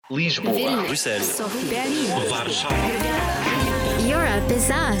Lisboa, Bruxelles, Sofia, Warschau. Europe is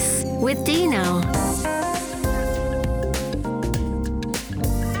us with Dino.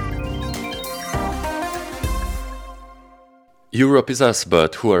 Europe is us,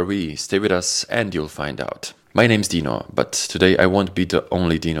 but who are we? Stay with us and you'll find out. My name's Dino, but today I won't be the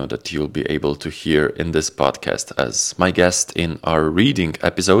only Dino that you'll be able to hear in this podcast, as my guest in our reading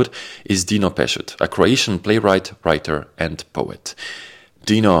episode is Dino Pešut, a Croatian playwright, writer, and poet.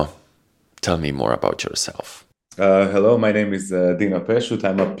 Dino, tell me more about yourself. Hello, my name is Dino Pešut.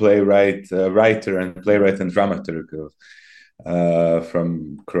 I'm a playwright, writer, and dramaturg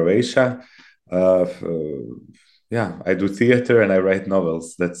from Croatia. I do theater and I write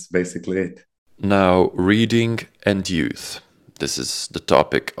novels. That's basically it. Now, reading and youth. This is the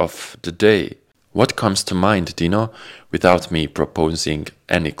topic of the day. What comes to mind, Dino, without me proposing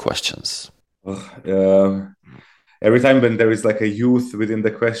any questions? Every time when there is like a youth within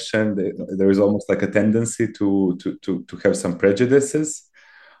the question, there is almost like a tendency to have some prejudices.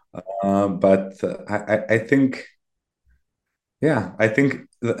 But I think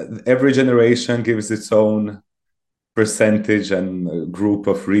every generation gives its own percentage and group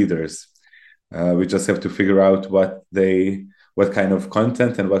of readers. We just have to figure out what kind of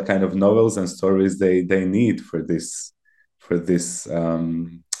content and what kind of novels and stories they need for this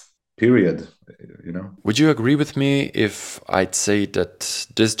period, you know. Would you agree with me if I'd say that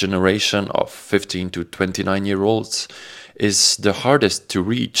this generation of 15 to 29-year-olds is the hardest to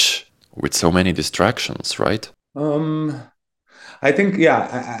reach with so many distractions, right? I think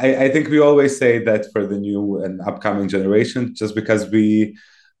we always say that for the new and upcoming generation, just because we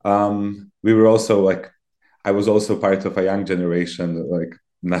were also I was also part of a young generation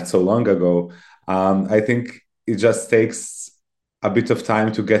not so long ago. I think it just takes a bit of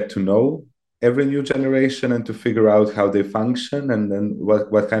time to get to know every new generation and to figure out how they function, and then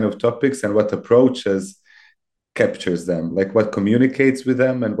what kind of topics and what approaches captures them, like what communicates with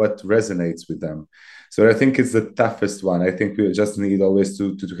them and what resonates with them. So I think it's the toughest one. I think we just need always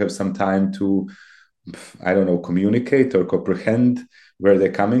to have some time to, communicate or comprehend where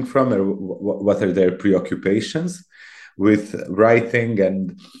they're coming from and what are their preoccupations. With writing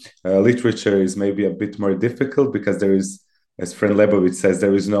and literature is maybe a bit more difficult because there is, as friend Lebovitz says,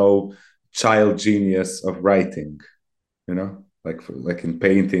 there is no child genius of writing, you know, like in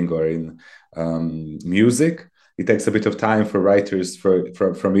painting or in music. It takes a bit of time for writers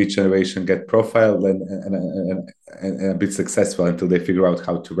from each generation get profiled and a bit successful until they figure out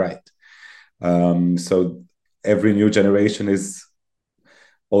how to write. So every new generation is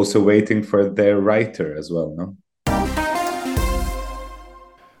also waiting for their writer as well, no?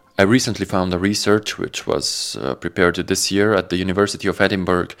 I recently found a research which was prepared this year at the University of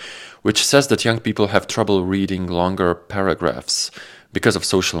Edinburgh, which says that young people have trouble reading longer paragraphs because of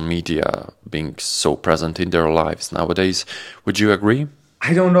social media being so present in their lives nowadays. Would you agree?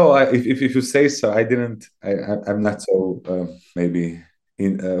 I don't know. If you say so, I'm not so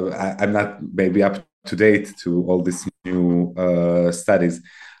I'm not maybe up to date to all these new studies.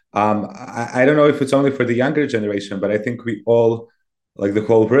 I don't know if it's only for the younger generation, but I think we all, the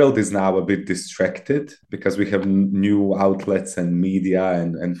whole world is now a bit distracted because we have new outlets and media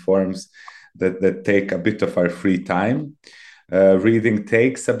and forms that take a bit of our free time. Reading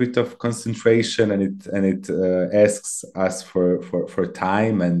takes a bit of concentration, and it asks us for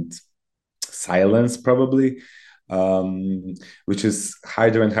time and silence, probably, which is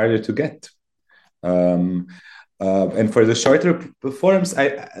harder and harder to get. And for the shorter forms,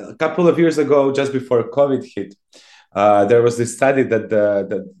 a couple of years ago, just before COVID hit, there was this study that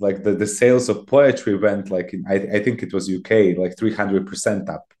the sales of poetry went I think it was UK 300%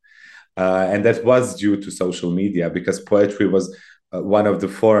 up. And that was due to social media, because poetry was one of the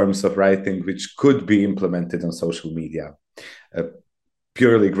forms of writing which could be implemented on social media,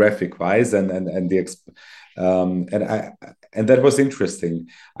 purely graphic wise, and that was interesting.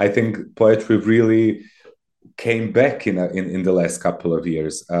 I think poetry really came back in the last couple of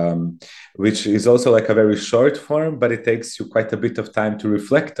years, which is also a very short form, but it takes you quite a bit of time to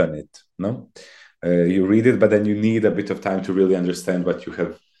reflect on it. No, you read it, but then you need a bit of time to really understand what you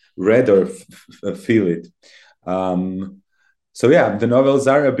have read or feel it. The novels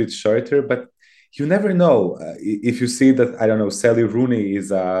are a bit shorter, but you never know. If you see that, I don't know, Sally Rooney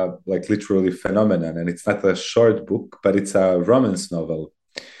is a literally phenomenon, and it's not a short book, but it's a romance novel,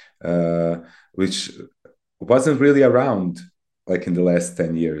 which wasn't really around in the last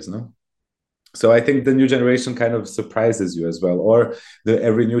 10 years, no? So I think the new generation kind of surprises you as well, or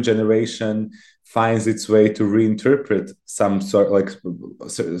every new generation finds its way to reinterpret some sort like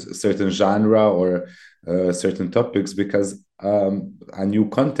certain genre or certain topics because a new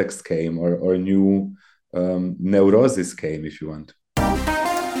context came or a new neurosis came, if you want.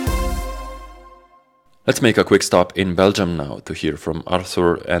 Let's make a quick stop in Belgium now to hear from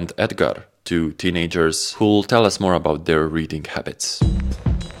Arthur and Edgar, two teenagers who'll tell us more about their reading habits.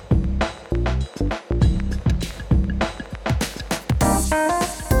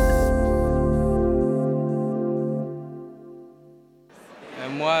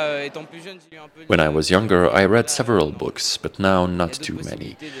 When I was younger, I read several books, but now not too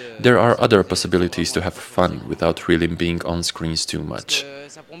many. There are other possibilities to have fun without really being on screens too much.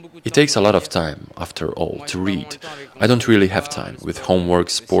 It takes a lot of time, after all, to read. I don't really have time, with homework,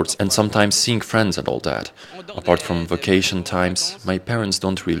 sports, and sometimes seeing friends and all that. Apart from vacation times, my parents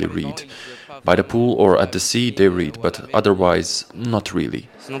don't really read. By the pool or at the sea, they read, but otherwise, not really.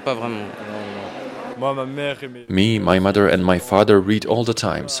 Me, my mother, and my father read all the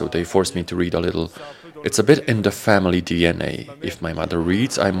time, so they force me to read a little. It's a bit in the family DNA. If my mother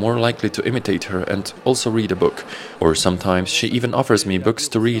reads, I'm more likely to imitate her and also read a book. Or sometimes she even offers me books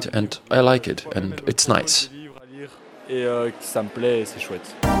to read, and I like it, and it's nice.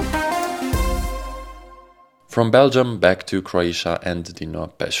 From Belgium back to Croatia and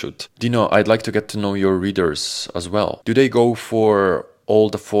Dino Pešut. Dino, I'd like to get to know your readers as well. Do they go for all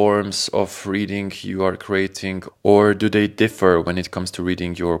the forms of reading you are creating, or do they differ when it comes to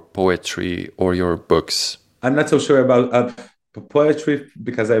reading your poetry or your books? I'm not so sure about poetry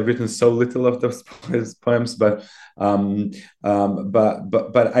because I've written so little of those poems, but I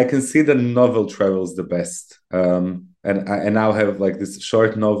can see the novel travels the best. And I now have like this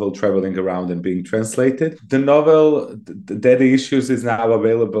short novel traveling around and being translated. The novel, Daddy Issues, is now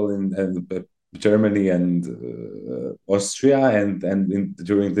available in Germany and Austria, and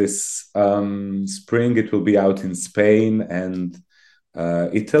during this spring it will be out in Spain and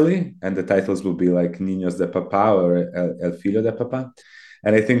Italy, and the titles will be like Niños de Papá or El Filho de Papá.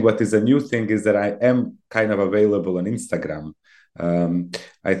 And I think what is a new thing is that I am kind of available on Instagram.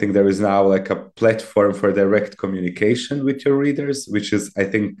 I think there is now like a platform for direct communication with your readers, which is, I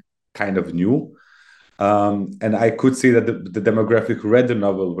think, kind of new. And I could see that the demographic who read the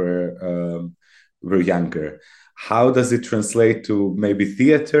novel were younger. How does it translate to maybe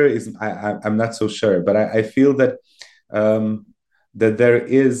theater? I'm not so sure, but I feel that that there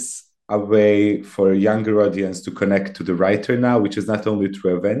is a way for a younger audience to connect to the writer now, which is not only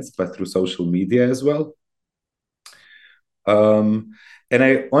through events but through social media as well. And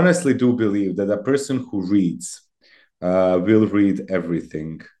I honestly do believe that a person who reads will read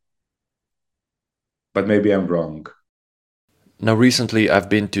everything. But maybe I'm wrong. Now, recently I've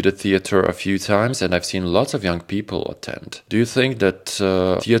been to the theater a few times and I've seen lots of young people attend. Do you think that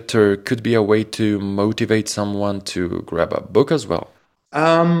theater could be a way to motivate someone to grab a book as well?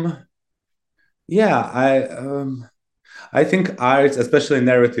 Yeah, I think arts, especially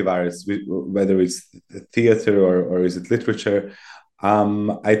narrative arts, whether it's theater or is it literature,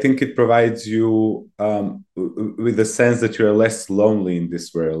 I think it provides you with the sense that you're less lonely in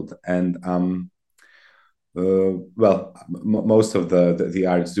this world. And most of the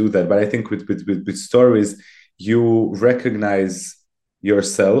arts do that, but I think with stories, you recognize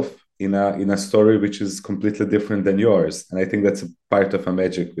yourself in a story which is completely different than yours, and I think that's a part of a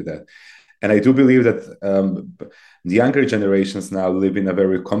magic with that. And I do believe that the younger generations now live in a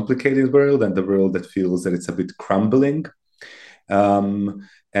very complicated world, and the world that feels that it's a bit crumbling. I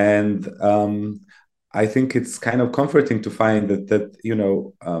think it's kind of comforting to find that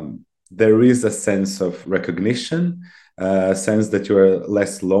there is a sense of recognition, a sense that you're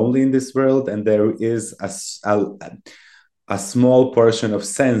less lonely in this world, and there is a small portion of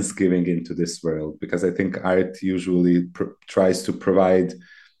sense giving into this world, because I think art usually tries to provide,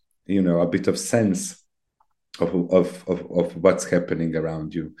 a bit of sense of what's happening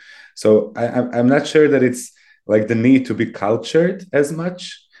around you. So I'm not sure that it's like the need to be cultured as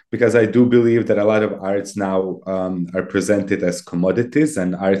much, because I do believe that a lot of arts now are presented as commodities,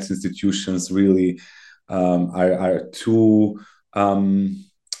 and arts institutions really are too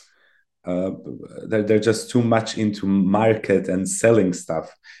they're just too much into market and selling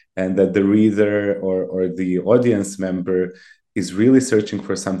stuff, and that the reader or the audience member is really searching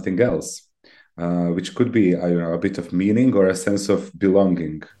for something else, which could be a bit of meaning or a sense of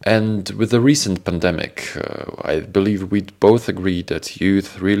belonging. And with the recent pandemic, I believe we'd both agree that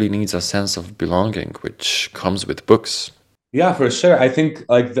youth really needs a sense of belonging, which comes with books. Yeah, for sure. I think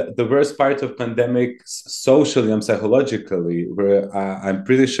like the worst part of pandemic, socially and psychologically, where I'm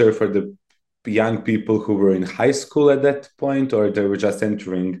pretty sure for the young people who were in high school at that point, or they were just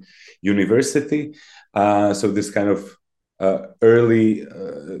entering university. So this kind of early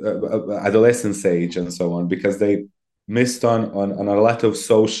adolescence age and so on, because they missed on a lot of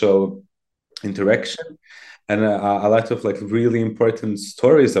social interaction and a lot of like really important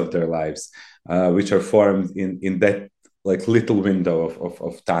stories of their lives, which are formed in that like little window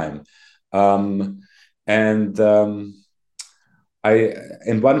of time. Um, and I,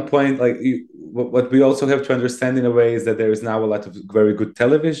 in one point, like what we also have to understand in a way is that there is now a lot of very good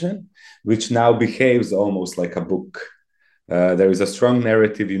television, which now behaves almost like a book. There is a strong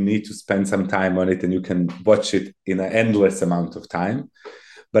narrative. You need to spend some time on it, and you can watch it in an endless amount of time.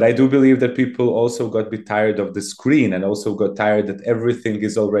 But I do believe that people also got a bit tired of the screen and also got tired that everything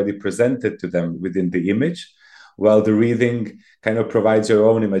is already presented to them within the image, while the reading kind of provides your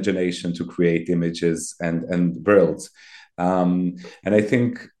own imagination to create images and worlds. And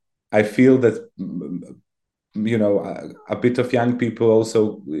I feel that, a bit of young people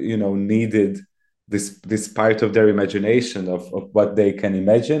also, needed this part of their imagination of what they can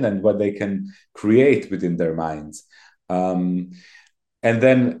imagine and what they can create within their minds. And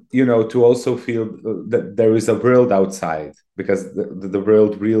then, to also feel that there is a world outside, because the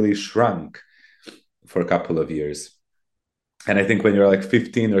world really shrunk for a couple of years. And I think when you're like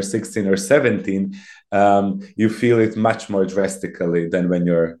 15 or 16 or 17, you feel it much more drastically than when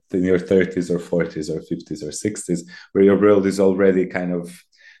you're in your 30s or 40s or 50s or 60s, where your world is already kind of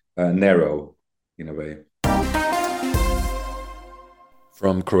narrow in a way.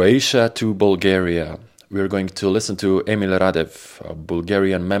 From Croatia to Bulgaria, we are going to listen to Emil Radev, a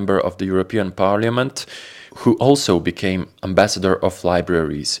Bulgarian member of the European Parliament, who also became ambassador of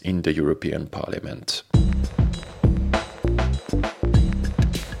libraries in the European Parliament.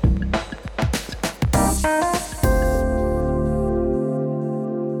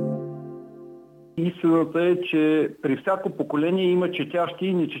 Истината е, че при всяко поколение има четящи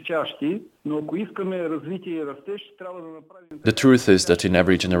и нечетящи, но ако искаме развитие и растеж, трябва да направим... The truth is that in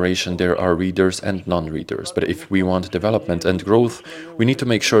every generation there are readers and non-readers, but if we want development and growth, we need to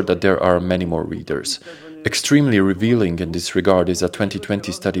make sure that there are many more readers. Extremely revealing in this regard is a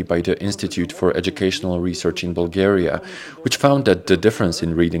 2020 study by the Institute for Educational Research in Bulgaria, which found that the difference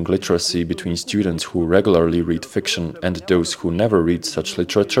in reading literacy between students who regularly read fiction and those who never read such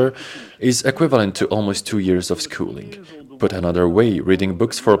literature is equivalent to almost 2 years of schooling. Put another way, reading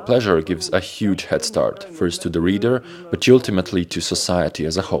books for pleasure gives a huge head start, first to the reader, but ultimately to society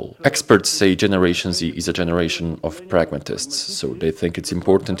as a whole. Experts say Generation Z is a generation of pragmatists, so they think it's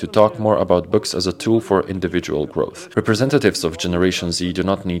important to talk more about books as a tool for individual growth. Representatives of Generation Z do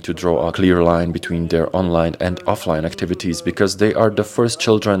not need to draw a clear line between their online and offline activities because they are the first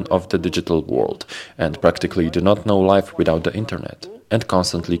children of the digital world and practically do not know life without the internet and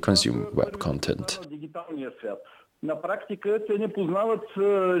constantly consume web content. На практика те не познават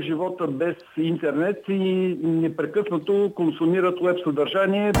живота без интернет и непрекъснато консумират веб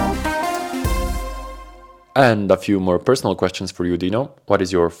съдържание. And a few more personal questions for you, Dino. What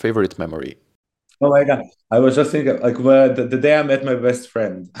is your favorite memory? Oh my God. I was just thinking, like, the day I met my best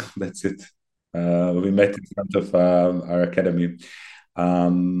friend, that's it. We met in front of our academy.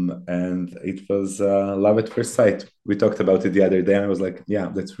 And it was love at first sight. We talked about it the other day, and I was like, yeah,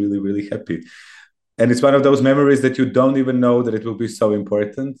 that's really, really happy. And it's one of those memories that you don't even know that it will be so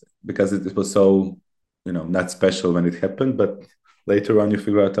important because it was so, not special when it happened. But later on, you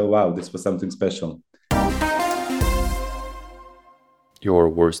figure out, oh, wow, this was something special. Your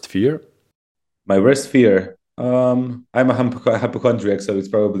worst fear? My worst fear? I'm a hypochondriac, so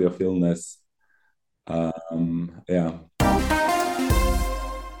it's probably of illness. Yeah.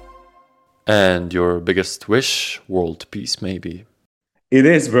 And your biggest wish? World peace, maybe? It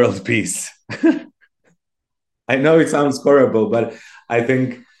is world peace. I know it sounds horrible, but I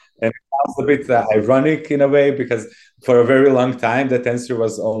think and it sounds a bit ironic in a way because for a very long time that answer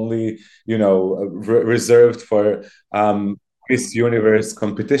was only, reserved for Miss Universe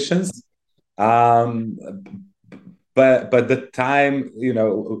competitions. But the time,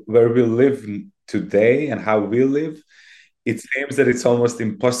 where we live today and how we live, it seems that it's almost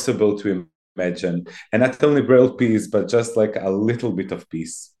impossible to imagine, and not only world peace, but just like a little bit of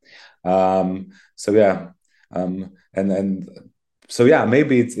peace. So yeah. So yeah,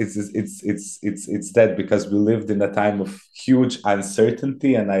 maybe it's that because we lived in a time of huge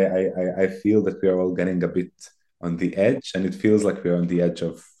uncertainty, and I feel that we are all getting a bit on the edge, and it feels like we're on the edge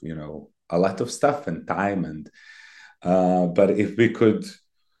of a lot of stuff and time, and but if we could,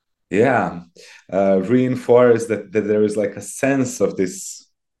 reinforce that there is like a sense of this,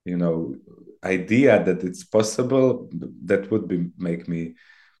 idea that it's possible, that would make me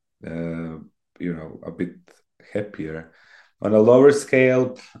a bit happier. On a lower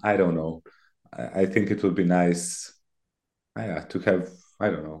scale, I don't know. I think it would be nice to have, I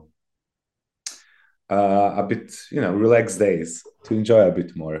don't know, a bit, relaxed days, to enjoy a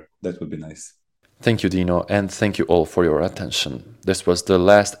bit more. That would be nice. Thank you, Dino, and thank you all for your attention. This was the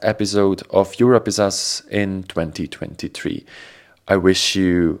last episode of Europe is Us in 2023. I wish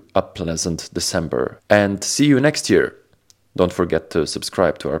you a pleasant December and see you next year. Don't forget to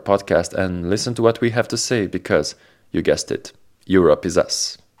subscribe to our podcast and listen to what we have to say because, you guessed it, Europe is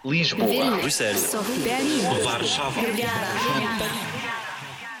Us. Lisboa, Bruxelas, Berlim, Warszawa.